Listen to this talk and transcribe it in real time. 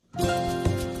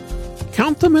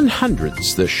Count them in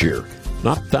hundreds this year,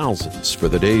 not thousands, for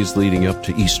the days leading up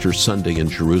to Easter Sunday in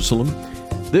Jerusalem.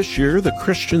 This year, the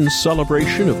Christian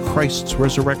celebration of Christ's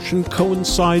resurrection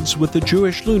coincides with the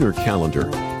Jewish lunar calendar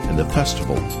and the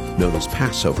festival known as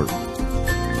Passover.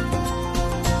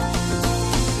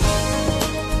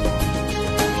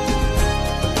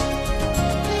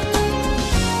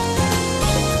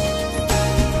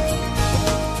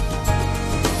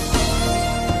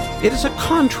 It is a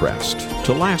contrast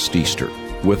to last Easter,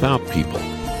 without people,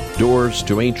 doors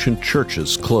to ancient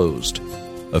churches closed.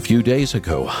 A few days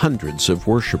ago, hundreds of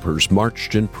worshipers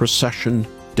marched in procession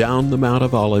down the Mount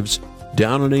of Olives,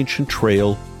 down an ancient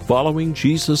trail, following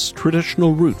Jesus'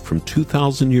 traditional route from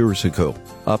 2,000 years ago,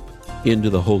 up into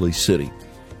the Holy City.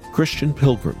 Christian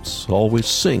pilgrims always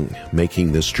sing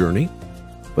making this journey,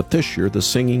 but this year the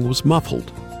singing was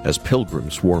muffled as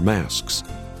pilgrims wore masks.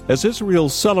 As Israel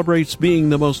celebrates being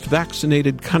the most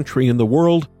vaccinated country in the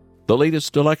world, the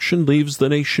latest election leaves the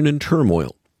nation in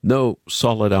turmoil. No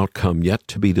solid outcome yet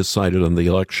to be decided on the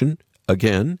election.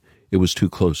 Again, it was too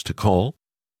close to call.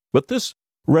 But this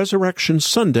Resurrection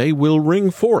Sunday will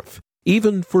ring forth,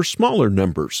 even for smaller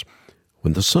numbers.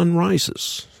 When the sun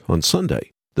rises on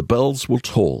Sunday, the bells will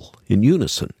toll in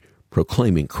unison,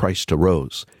 proclaiming Christ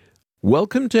arose.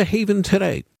 Welcome to Haven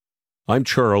Today. I'm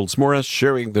Charles Morris,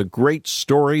 sharing the great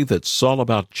story that's all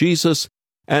about Jesus.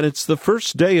 And it's the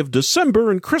first day of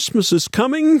December, and Christmas is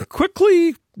coming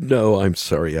quickly. No, I'm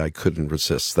sorry, I couldn't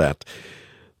resist that.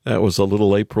 That was a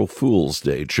little April Fool's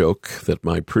Day joke that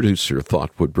my producer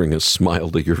thought would bring a smile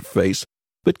to your face.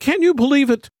 But can you believe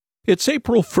it? It's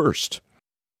April 1st,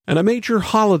 and a major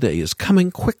holiday is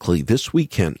coming quickly this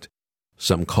weekend.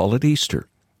 Some call it Easter,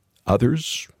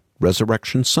 others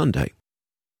Resurrection Sunday.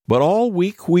 But all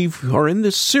week we are in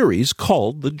this series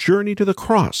called The Journey to the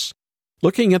Cross,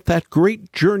 looking at that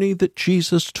great journey that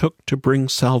Jesus took to bring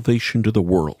salvation to the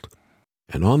world.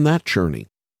 And on that journey,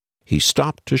 he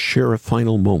stopped to share a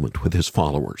final moment with his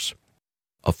followers.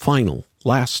 A final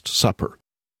Last Supper,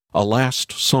 a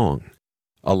last song,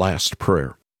 a last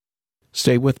prayer.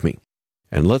 Stay with me,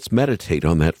 and let's meditate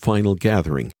on that final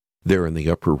gathering there in the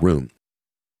upper room.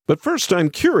 But first, I'm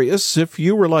curious if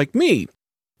you were like me,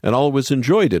 and always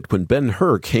enjoyed it when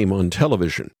Ben-Hur came on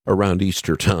television around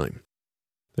Easter time.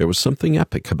 There was something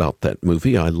epic about that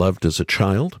movie I loved as a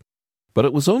child, but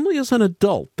it was only as an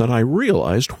adult that I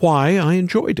realized why I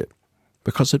enjoyed it,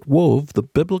 because it wove the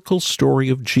biblical story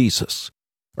of Jesus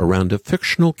around a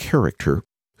fictional character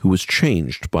who was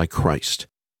changed by Christ.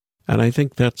 And I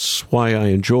think that's why I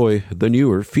enjoy the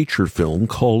newer feature film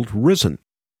called Risen.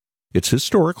 It's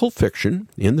historical fiction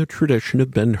in the tradition of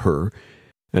Ben-Hur,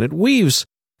 and it weaves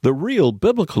the real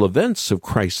biblical events of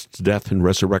Christ's death and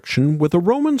resurrection with a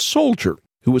Roman soldier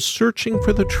who was searching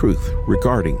for the truth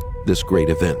regarding this great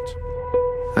event.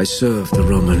 I served the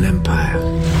Roman Empire.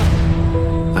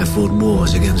 I fought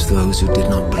wars against those who did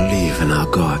not believe in our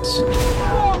gods.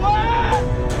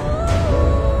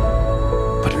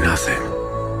 But nothing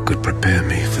could prepare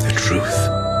me for the truth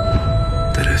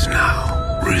that is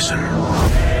now risen.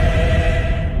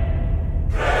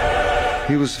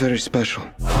 He was very special.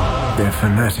 They're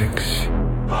fanatics.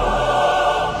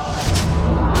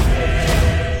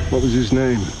 What was his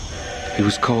name? He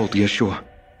was called Yeshua.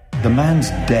 The man's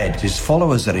dead. His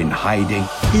followers are in hiding.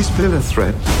 He's still a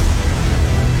threat.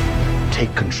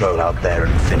 Take control out there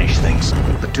and finish things.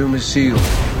 The tomb is sealed,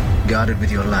 guarded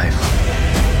with your life.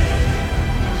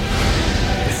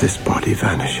 If this body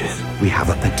vanishes, we have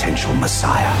a potential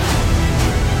Messiah.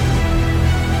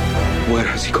 Where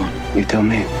has he gone? You tell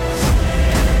me.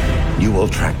 You will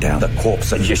track down the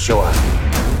corpse of Yeshua.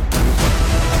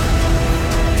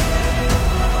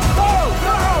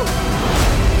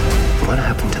 What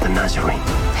happened to the Nazarene?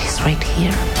 He's right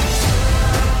here.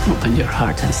 Open your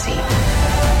heart and see.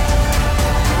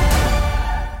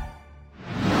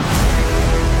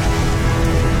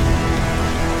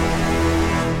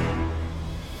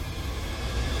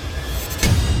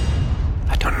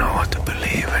 I don't know what to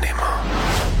believe anymore.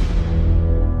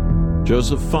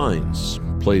 Joseph Fiennes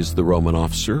plays the Roman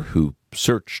officer who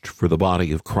searched for the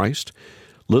body of Christ.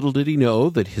 Little did he know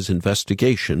that his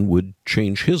investigation would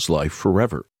change his life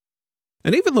forever.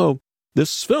 And even though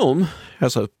this film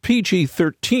has a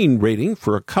PG-13 rating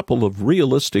for a couple of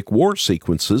realistic war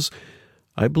sequences,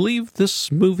 I believe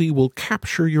this movie will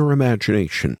capture your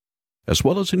imagination, as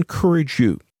well as encourage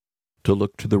you to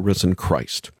look to the risen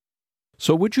Christ.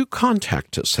 So would you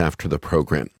contact us after the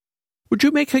program? Would you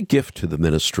make a gift to the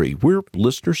ministry? We're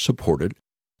listener-supported,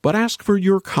 but ask for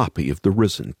your copy of the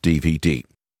Risen DVD.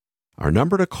 Our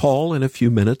number to call in a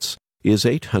few minutes is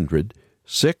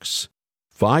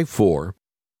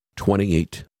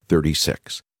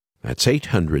 800-654-2836. That's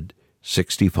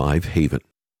 800-65-HAVEN.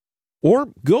 Or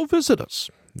go visit us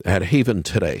at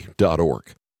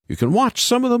haventoday.org. You can watch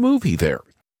some of the movie there.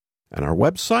 And our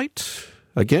website,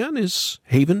 again, is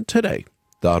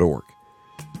haventoday.org.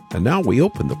 And now we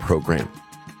open the program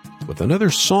with another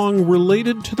song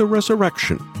related to the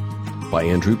resurrection by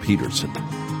Andrew Peterson.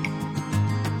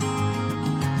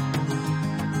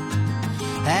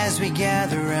 As we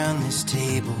gather around this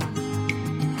table,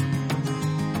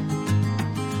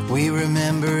 we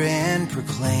remember and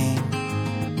proclaim,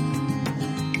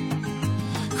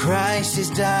 Christ has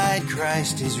died,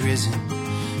 Christ is risen,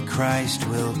 Christ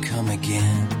will come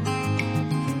again.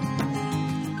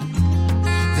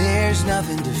 There's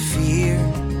nothing to fear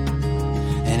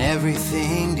and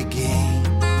everything to gain,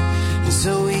 and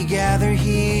so we gather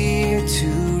here to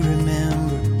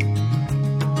remember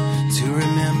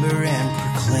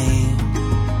and proclaim.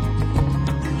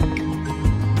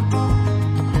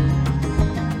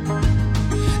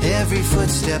 Every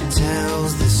footstep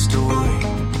tells the story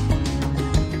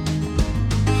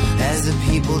as the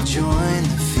people join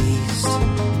the feast.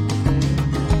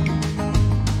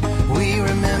 We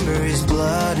remember his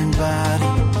blood and body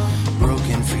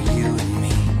broken for you and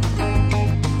me.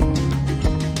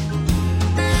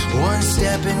 One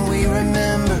step and we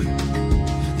remember,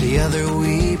 the other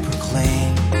we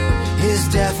proclaim his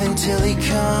death until he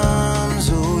comes.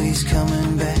 Oh, he's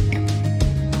coming back.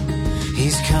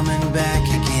 He's coming back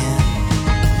again.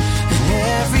 And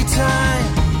every time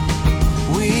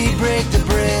we break the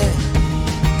bread,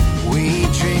 we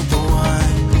drink the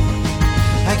wine,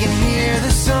 I can hear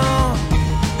the song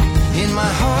in my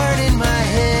heart, in my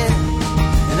head,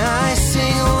 and I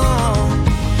sing along.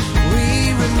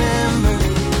 We remember,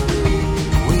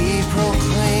 we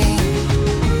proclaim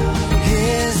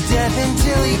his death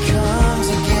until he comes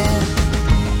again.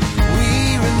 We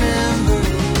remember,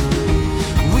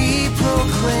 we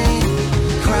proclaim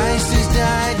Christ has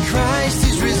died, Christ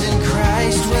is risen,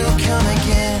 Christ will come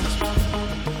again.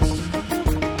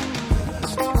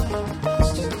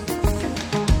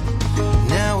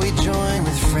 Now we join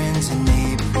with friends and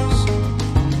neighbors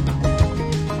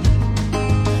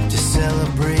to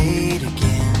celebrate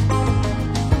again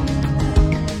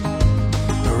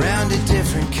around a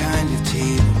different kind of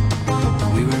table.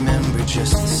 We remember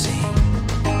just the same.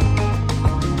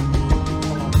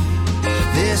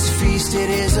 This feast, it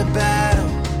is a battle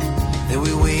that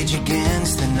we wage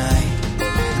against the night,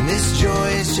 and this joy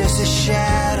is just a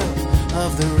shadow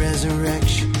of the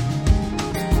resurrection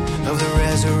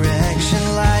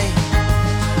light.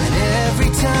 And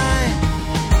every time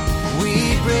we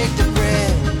break the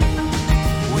bread,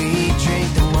 we drink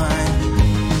the wine,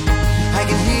 I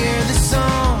can hear the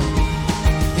song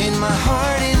in my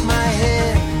heart, in my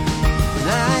head, and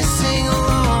I sing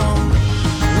along.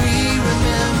 We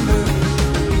remember,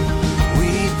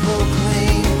 we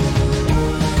proclaim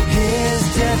his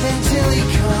death until he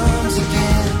comes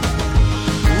again.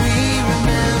 We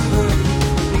remember,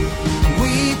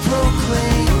 we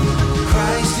proclaim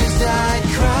Christ has died,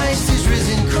 Christ is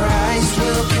risen, Christ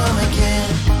will come again.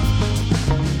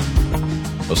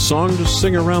 A song to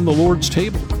sing around the Lord's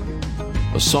table.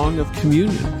 A song of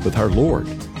communion with our Lord.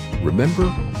 Remember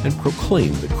and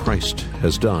proclaim that Christ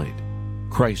has died,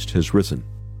 Christ has risen,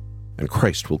 and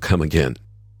Christ will come again.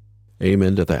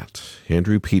 Amen to that.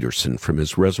 Andrew Peterson from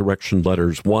his Resurrection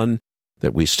Letters, one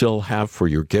that we still have for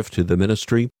your gift to the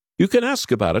ministry. You can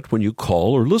ask about it when you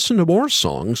call or listen to more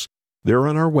songs. They're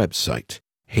on our website,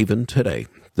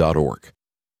 haventoday.org.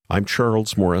 I'm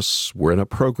Charles Morris. We're in a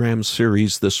program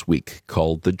series this week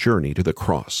called The Journey to the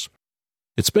Cross.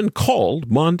 It's been called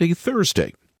Maundy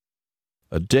Thursday,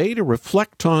 a day to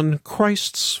reflect on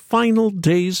Christ's final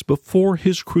days before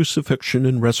his crucifixion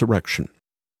and resurrection.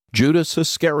 Judas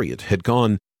Iscariot had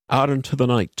gone out into the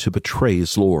night to betray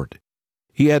his Lord.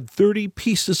 He had 30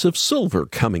 pieces of silver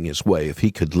coming his way if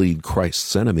he could lead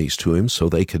Christ's enemies to him so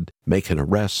they could make an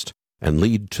arrest and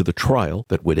lead to the trial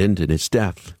that would end in his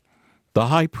death. The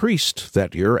high priest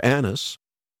that year, Annas,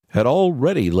 had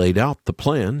already laid out the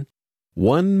plan.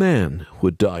 One man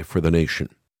would die for the nation.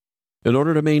 In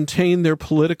order to maintain their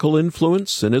political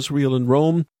influence in Israel and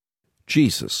Rome,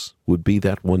 Jesus would be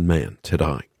that one man to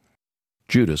die.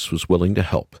 Judas was willing to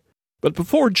help. But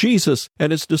before Jesus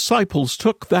and his disciples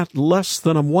took that less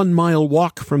than a 1-mile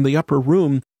walk from the upper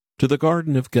room to the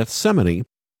Garden of Gethsemane,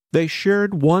 they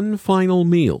shared one final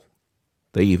meal.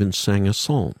 They even sang a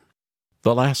psalm.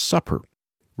 The Last Supper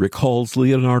recalls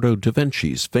Leonardo da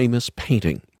Vinci's famous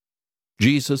painting.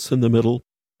 Jesus in the middle,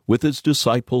 with his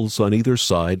disciples on either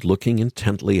side looking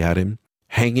intently at him,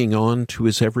 hanging on to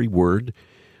his every word.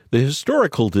 The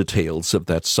historical details of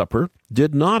that supper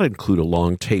did not include a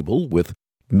long table with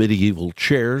medieval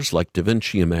chairs like Da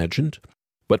Vinci imagined,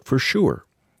 but for sure,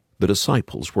 the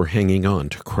disciples were hanging on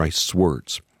to Christ's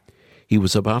words. He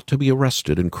was about to be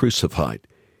arrested and crucified.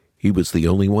 He was the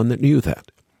only one that knew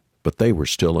that, but they were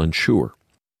still unsure.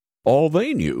 All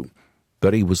they knew,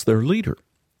 that he was their leader,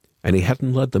 and he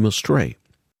hadn't led them astray.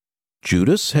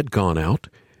 Judas had gone out,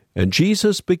 and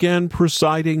Jesus began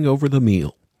presiding over the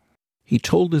meal. He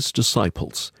told his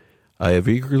disciples, "I have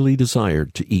eagerly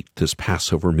desired to eat this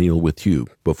Passover meal with you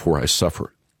before I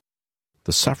suffer."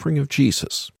 The suffering of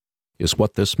Jesus is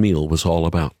what this meal was all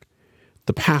about.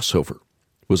 The Passover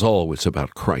was always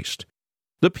about Christ.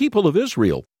 The people of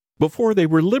Israel, before they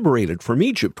were liberated from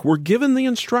Egypt, were given the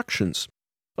instructions.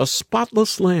 A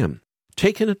spotless lamb,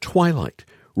 taken at twilight,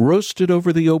 roasted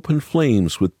over the open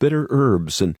flames with bitter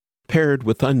herbs and paired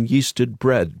with unyeasted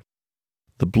bread.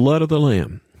 The blood of the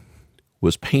lamb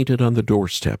was painted on the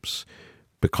doorsteps,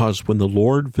 because when the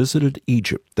Lord visited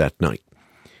Egypt that night,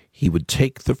 he would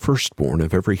take the firstborn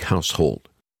of every household.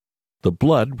 The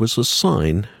blood was a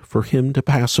sign for him to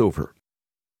pass over.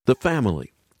 The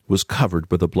family was covered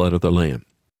with the blood of the lamb.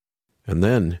 And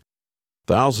then,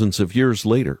 thousands of years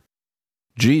later,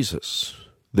 Jesus,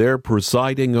 there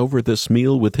presiding over this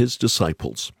meal with his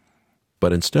disciples,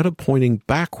 but instead of pointing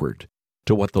backward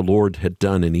to what the Lord had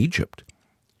done in Egypt,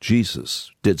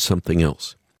 Jesus did something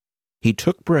else. He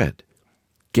took bread,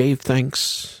 gave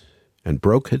thanks, and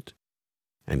broke it,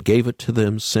 and gave it to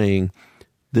them, saying,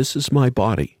 "This is my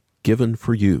body, given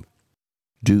for you.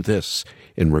 Do this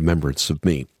in remembrance of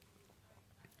me."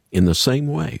 In the same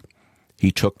way,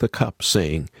 he took the cup,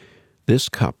 saying, "This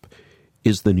cup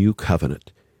is the new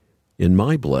covenant in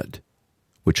my blood,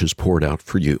 which is poured out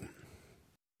for you."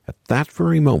 At that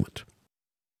very moment,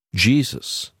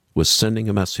 Jesus was sending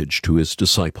a message to his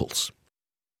disciples.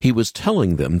 He was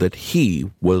telling them that he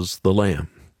was the Lamb.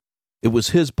 It was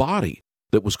his body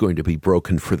that was going to be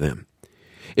broken for them.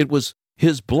 It was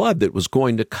his blood that was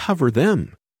going to cover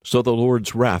them, so the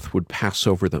Lord's wrath would pass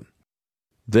over them.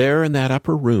 There in that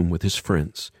upper room with his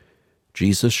friends,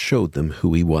 Jesus showed them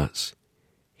who he was.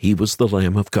 He was the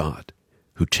Lamb of God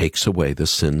who takes away the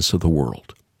sins of the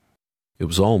world. It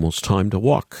was almost time to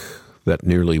walk that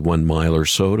nearly 1 mile or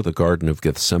so to the Garden of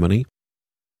Gethsemane,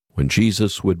 when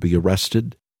Jesus would be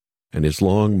arrested and his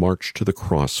long march to the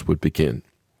cross would begin.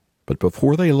 But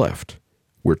before they left,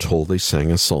 we're told they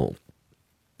sang a psalm.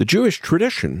 The Jewish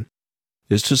tradition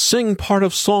is to sing part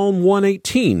of Psalm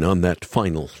 118 on that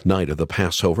final night of the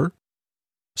Passover.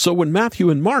 So when Matthew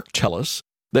and Mark tell us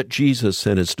that Jesus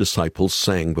and his disciples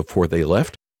sang before they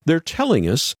left, they're telling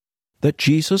us that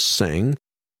Jesus sang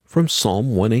from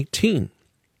Psalm 118.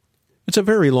 It's a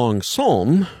very long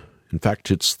psalm. In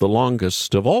fact, it's the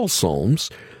longest of all psalms,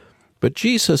 but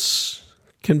Jesus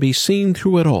can be seen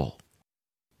through it all.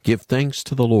 Give thanks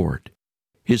to the Lord.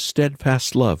 His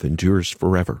steadfast love endures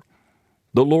forever.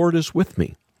 The Lord is with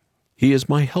me. He is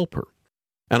my helper,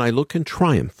 and I look in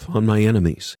triumph on my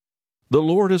enemies. The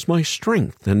Lord is my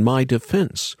strength and my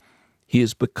defense. He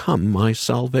has become my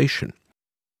salvation.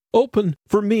 Open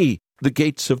for me the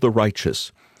gates of the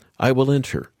righteous. I will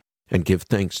enter and give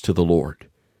thanks to the Lord.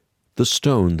 The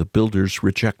stone the builders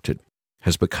rejected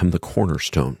has become the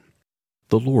cornerstone.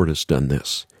 The Lord has done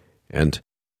this, and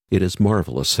it is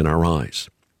marvelous in our eyes.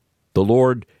 The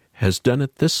Lord has done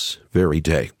it this very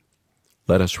day.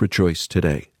 Let us rejoice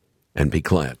today and be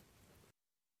glad.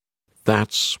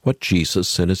 That's what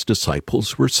Jesus and his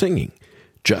disciples were singing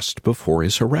just before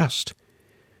his arrest.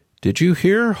 Did you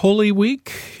hear Holy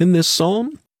Week in this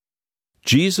psalm?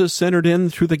 Jesus entered in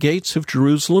through the gates of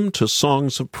Jerusalem to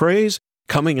songs of praise,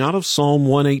 coming out of Psalm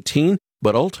 118,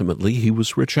 but ultimately he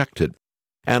was rejected.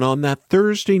 And on that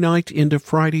Thursday night into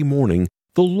Friday morning,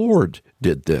 the Lord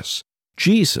did this.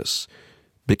 Jesus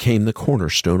became the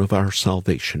cornerstone of our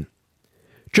salvation.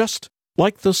 Just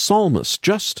like the psalmist,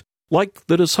 just like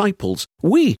the disciples,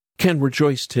 we can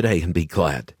rejoice today and be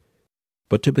glad.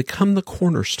 But to become the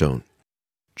cornerstone,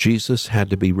 Jesus had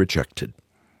to be rejected.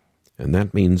 And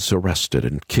that means arrested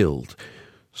and killed.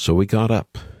 So he got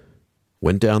up,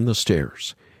 went down the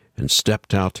stairs, and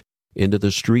stepped out into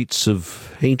the streets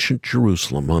of ancient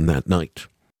Jerusalem on that night.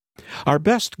 Our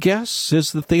best guess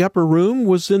is that the upper room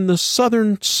was in the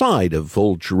southern side of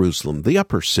Old Jerusalem, the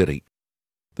upper city.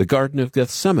 The Garden of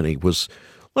Gethsemane was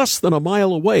less than a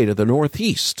mile away to the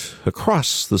northeast,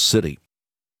 across the city.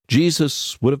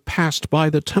 Jesus would have passed by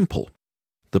the temple,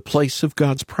 the place of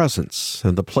God's presence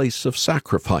and the place of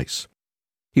sacrifice.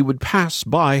 He would pass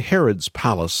by Herod's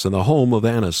palace and the home of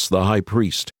Annas the high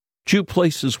priest, 2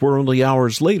 places where only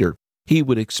hours later he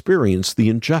would experience the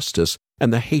injustice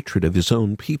and the hatred of his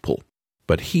own people.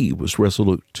 But he was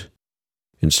resolute.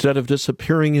 Instead of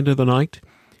disappearing into the night,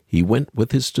 he went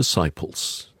with his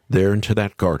disciples there into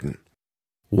that garden,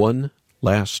 one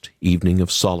last evening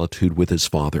of solitude with his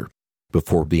Father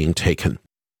before being taken,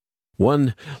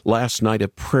 one last night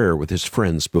of prayer with his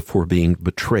friends before being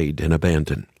betrayed and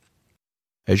abandoned.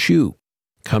 As you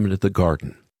come into the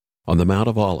garden on the Mount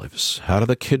of Olives out of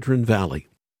the Kidron Valley,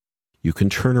 you can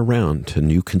turn around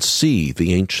and you can see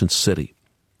the ancient city,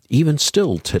 even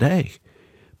still today.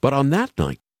 But on that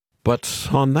night,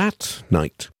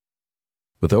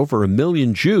 with over 1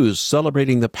 million Jews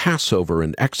celebrating the Passover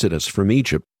and Exodus from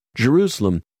Egypt,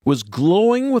 Jerusalem was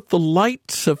glowing with the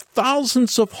light of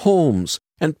thousands of homes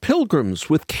and pilgrims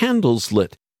with candles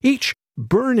lit, each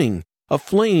burning a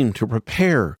flame to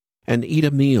prepare and eat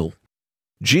a meal.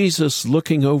 Jesus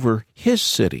looking over his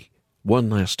city one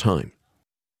last time,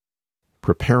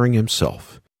 preparing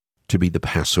himself to be the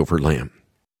Passover lamb.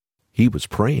 He was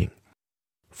praying,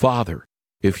 "Father,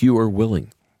 if you are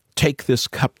willing, take this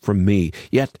cup from me,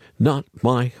 yet not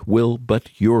my will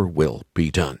but your will be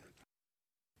done."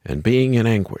 And being in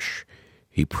anguish,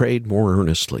 he prayed more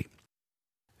earnestly,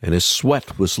 and his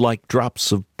sweat was like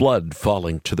drops of blood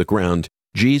falling to the ground.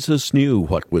 Jesus knew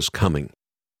what was coming: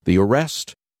 the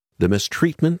arrest, the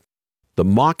mistreatment, the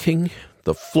mocking,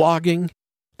 the flogging,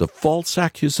 the false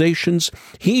accusations.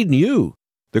 He knew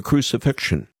the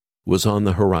crucifixion was on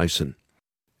the horizon.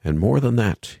 And more than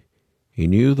that, he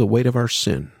knew the weight of our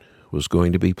sin was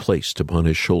going to be placed upon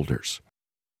his shoulders.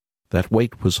 That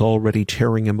weight was already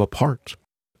tearing him apart,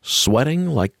 sweating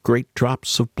like great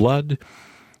drops of blood,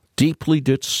 deeply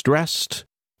distressed.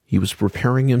 He was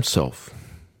preparing himself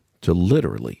to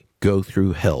literally go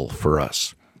through hell for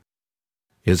us.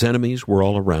 His enemies were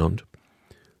all around,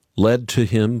 led to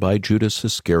him by Judas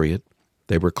Iscariot.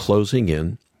 They were closing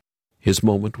in. His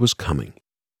moment was coming.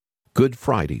 Good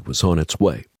Friday was on its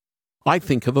way. I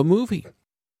think of a movie,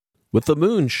 with the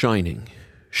moon shining,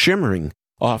 shimmering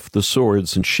off the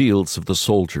swords and shields of the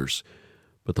soldiers,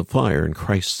 but the fire in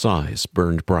Christ's eyes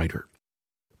burned brighter.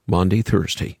 Maundy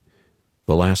Thursday,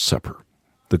 the Last Supper,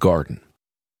 the garden,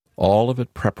 all of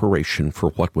it preparation for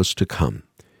what was to come: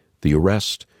 the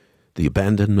arrest, the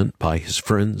abandonment by his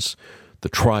friends, the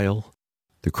trial,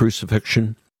 the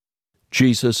crucifixion.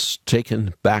 Jesus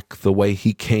taken back the way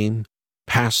he came,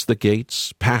 past the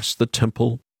gates, past the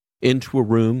temple, into a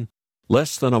room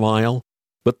less than a mile,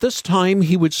 but this time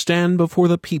he would stand before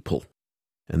the people,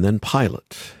 and then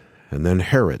Pilate, and then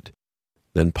Herod,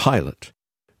 then Pilate,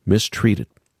 mistreated,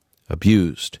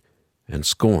 abused, and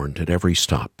scorned at every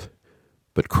stop.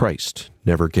 But Christ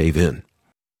never gave in.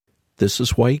 This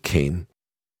is why he came,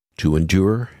 to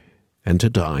endure and to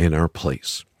die in our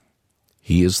place.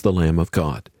 He is the Lamb of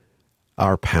God,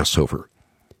 our Passover.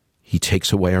 He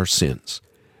takes away our sins.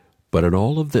 But in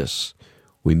all of this,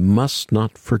 we must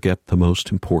not forget the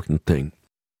most important thing.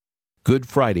 Good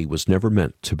Friday was never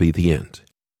meant to be the end.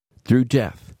 Through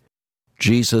death,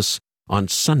 Jesus on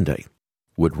Sunday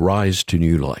would rise to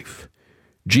new life.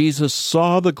 Jesus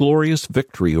saw the glorious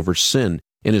victory over sin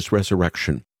in his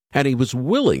resurrection, and he was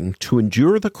willing to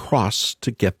endure the cross to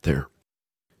get there.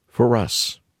 For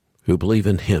us who believe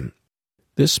in him,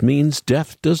 this means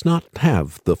death does not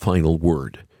have the final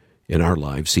word in our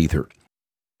lives either.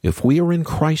 If we are in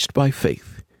Christ by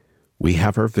faith, we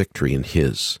have our victory in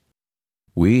his.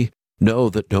 We know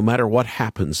that no matter what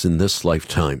happens in this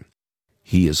lifetime,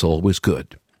 he is always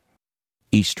good.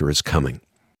 Easter is coming,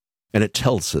 and it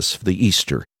tells us of the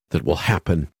Easter that will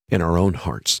happen in our own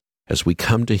hearts as we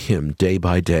come to him day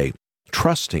by day,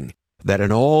 trusting that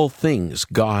in all things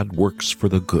God works for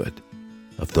the good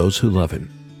of those who love him,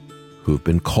 who have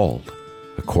been called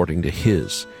according to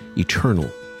his eternal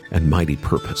and mighty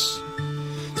purpose.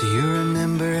 Do you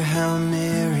remember how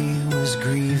Mary was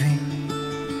grieving?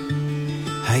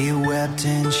 How you wept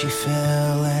and she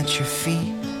fell at your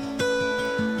feet?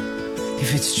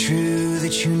 If it's true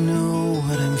that you know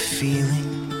what I'm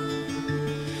feeling,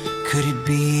 could it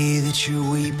be that you're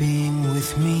weeping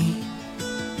with me?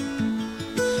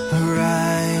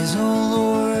 Arise, O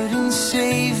Lord, and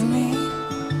save me.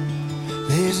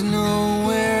 There's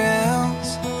nowhere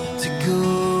else to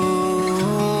go.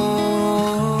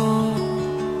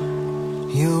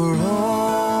 You're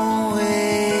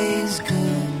always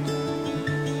good,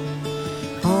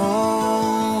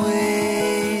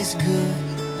 always good.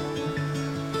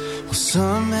 Well,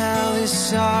 somehow this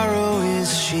sorrow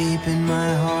is shaping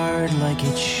my heart like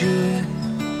it should,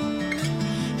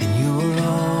 and you're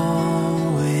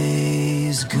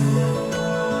always good,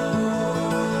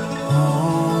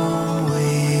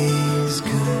 always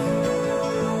good.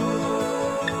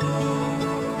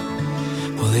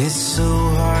 Well, it's so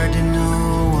hard to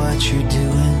know what you're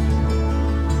doing,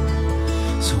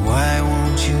 so why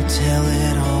won't you tell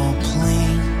it all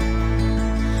plain?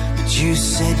 You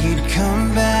said you'd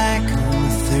come back on the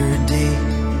third day,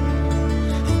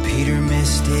 and Peter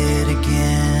missed it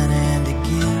again and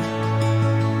again.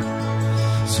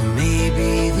 So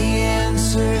maybe the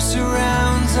answer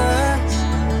surrounds us,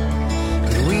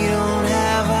 but we don't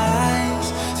have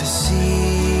eyes to see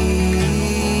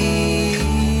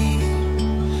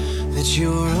that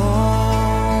you're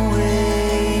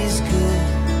always good,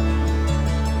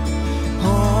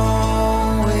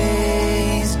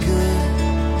 always good.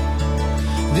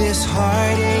 This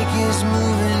heartache is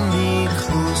moving me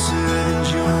closer than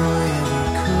joy ever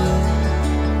could,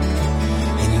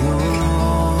 and you're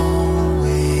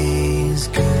always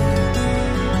good.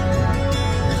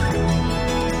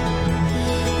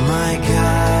 My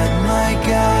God,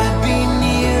 be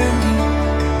near me.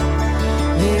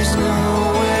 There's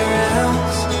nowhere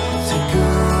else to go.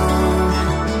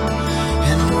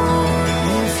 And Lord,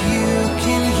 if you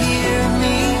can hear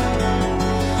me,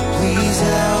 please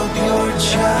help your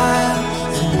child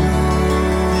to know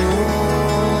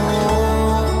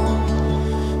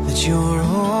that you're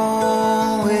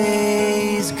always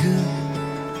good,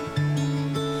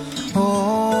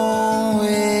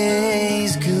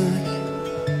 always good.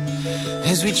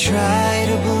 As we try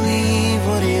to believe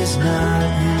what is not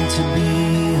meant to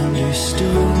be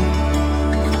understood,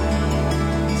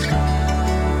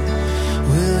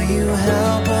 will you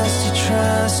help us to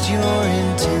trust your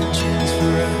intentions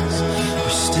for us are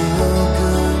still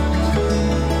good?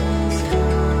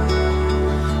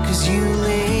 'Cause you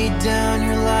laid down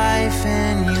your life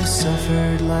and you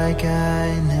suffered like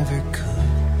I never could,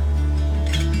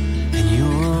 and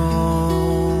you're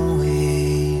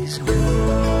always good,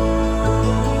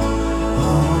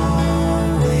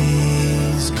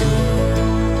 always good.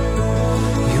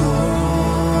 You're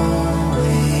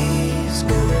always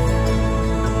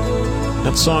good.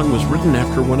 That song was written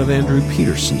after one of Andrew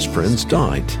Peterson's friends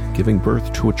died, giving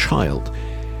birth to a child.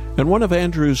 And one of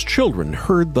Andrew's children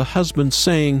heard the husband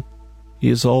saying, "He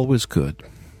is always good,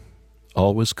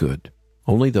 always good."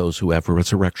 Only those who have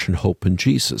resurrection hope in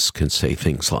Jesus can say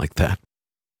things like that.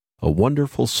 A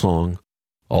wonderful song,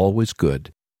 Always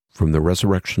Good, from the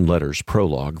Resurrection Letters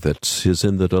prologue that is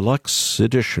in the deluxe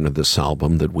edition of this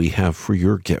album that we have for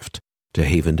your gift to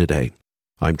Haven today.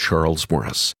 I'm Charles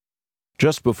Morris.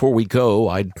 Just before we go,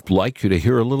 I'd like you to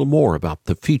hear a little more about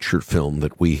the feature film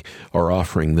that we are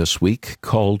offering this week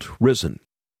called Risen.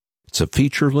 It's a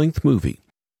feature-length movie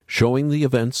showing the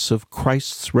events of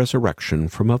Christ's resurrection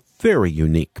from a very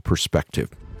unique perspective.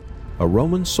 A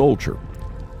Roman soldier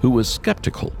who was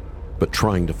skeptical but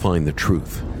trying to find the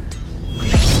truth.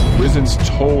 Risen's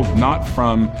told not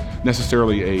from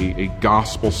necessarily a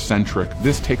gospel-centric.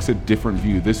 This takes a different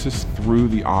view. This is through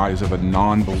the eyes of a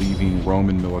non-believing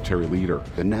Roman military leader.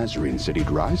 The Nazarene said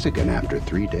he'd rise again after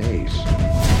 3 days.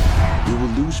 We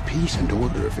will lose peace and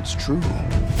order if it's true.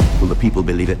 Will the people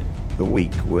believe it? The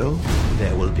weak will.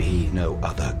 There will be no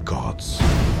other gods.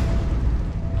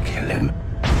 Kill him.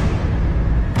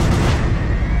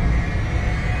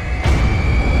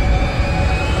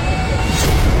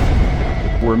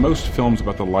 Where most films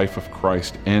about the life of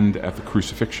Christ end at the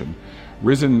crucifixion,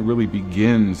 Risen really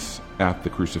begins at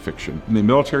the crucifixion. And the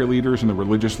military leaders and the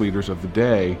religious leaders of the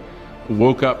day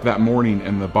woke up that morning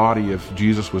and the body of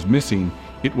Jesus was missing.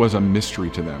 It was a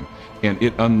mystery to them. And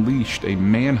it unleashed a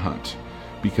manhunt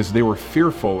because they were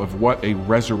fearful of what a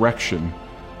resurrection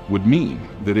would mean,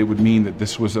 that it would mean that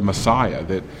this was a Messiah,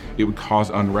 that it would cause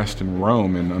unrest in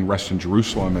Rome and unrest in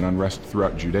Jerusalem and unrest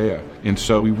throughout Judea. And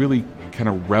so we really kind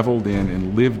of reveled in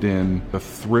and lived in the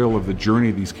thrill of the journey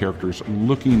of these characters,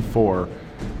 looking for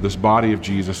this body of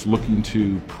Jesus, looking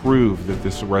to prove that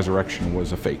this resurrection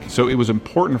was a fake. So it was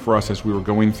important for us as we were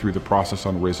going through the process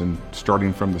on Risen,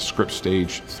 starting from the script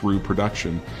stage through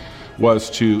production, was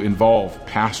to involve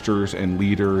pastors and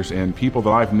leaders and people that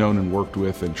I've known and worked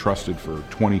with and trusted for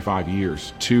 25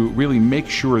 years to really make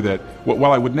sure that,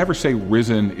 while I would never say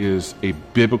Risen is a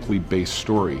biblically based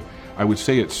story, I would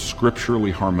say it's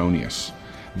scripturally harmonious.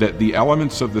 That the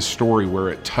elements of the story where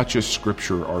it touches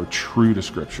Scripture are true to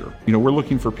Scripture. You know, we're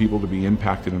looking for people to be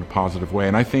impacted in a positive way,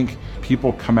 and I think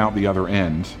people come out the other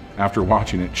end after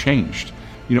watching it changed.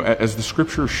 You know, as the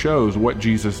Scripture shows what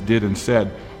Jesus did and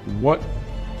said, what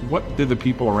did the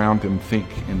people around him think,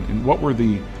 and what were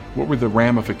the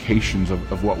ramifications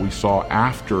of what we saw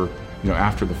after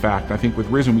the fact? I think with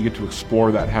Risen we get to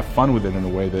explore that, have fun with it in a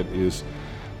way that is,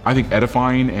 I think,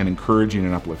 edifying and encouraging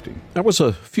and uplifting. That was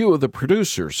a few of the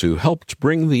producers who helped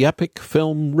bring the epic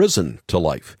film Risen to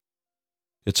life.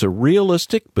 It's a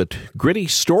realistic but gritty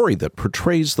story that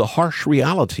portrays the harsh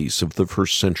realities of the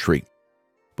first century.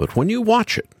 But when you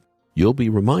watch it, you'll be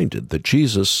reminded that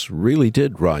Jesus really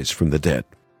did rise from the dead.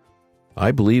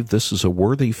 I believe this is a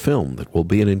worthy film that will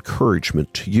be an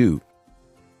encouragement to you,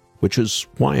 which is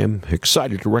why I'm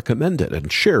excited to recommend it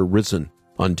and share Risen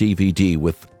on DVD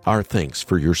with our thanks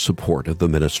for your support of the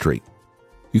ministry.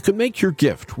 You can make your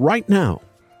gift right now.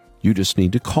 You just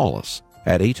need to call us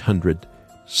at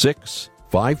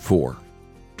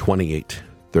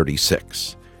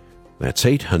 800-654-2836. That's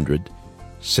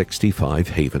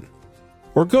 800-65-HAVEN.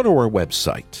 Or go to our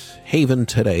website,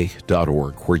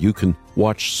 haventoday.org, where you can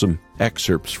watch some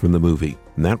excerpts from the movie.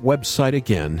 And that website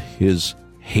again is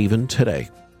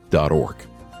haventoday.org.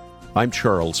 I'm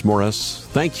Charles Morris.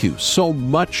 Thank you so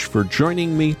much for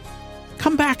joining me.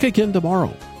 Come back again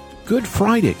tomorrow, Good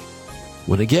Friday,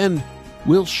 when again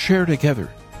we'll share together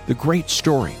the great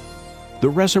story, the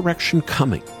resurrection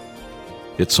coming.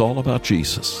 It's all about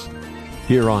Jesus,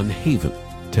 here on Haven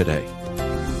Today.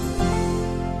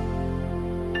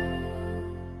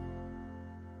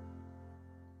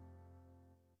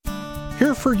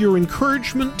 Here for your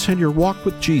encouragement and your walk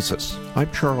with Jesus.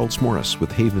 I'm Charles Morris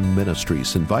with Haven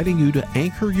Ministries, inviting you to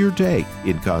anchor your day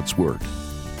in God's Word.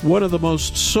 One of the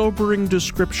most sobering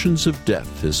descriptions of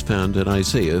death is found in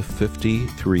Isaiah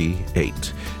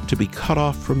 53:8, to be cut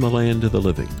off from the land of the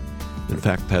living. In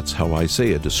fact, that's how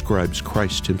Isaiah describes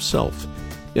Christ himself.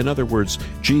 In other words,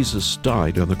 Jesus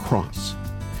died on the cross.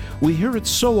 We hear it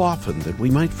so often that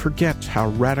we might forget how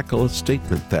radical a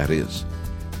statement that is.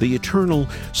 The eternal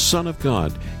Son of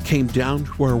God came down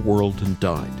to our world and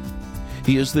died.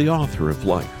 He is the author of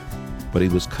life, but he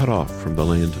was cut off from the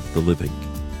land of the living.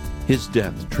 His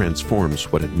death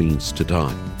transforms what it means to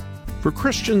die. For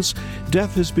Christians,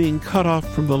 death is being cut off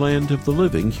from the land of the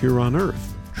living here on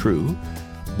earth, true,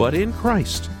 but in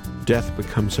Christ, death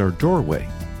becomes our doorway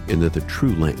into the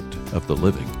true land of the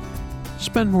living.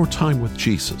 Spend more time with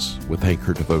Jesus with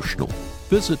Anchor Devotional.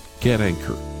 Visit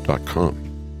getanchor.com.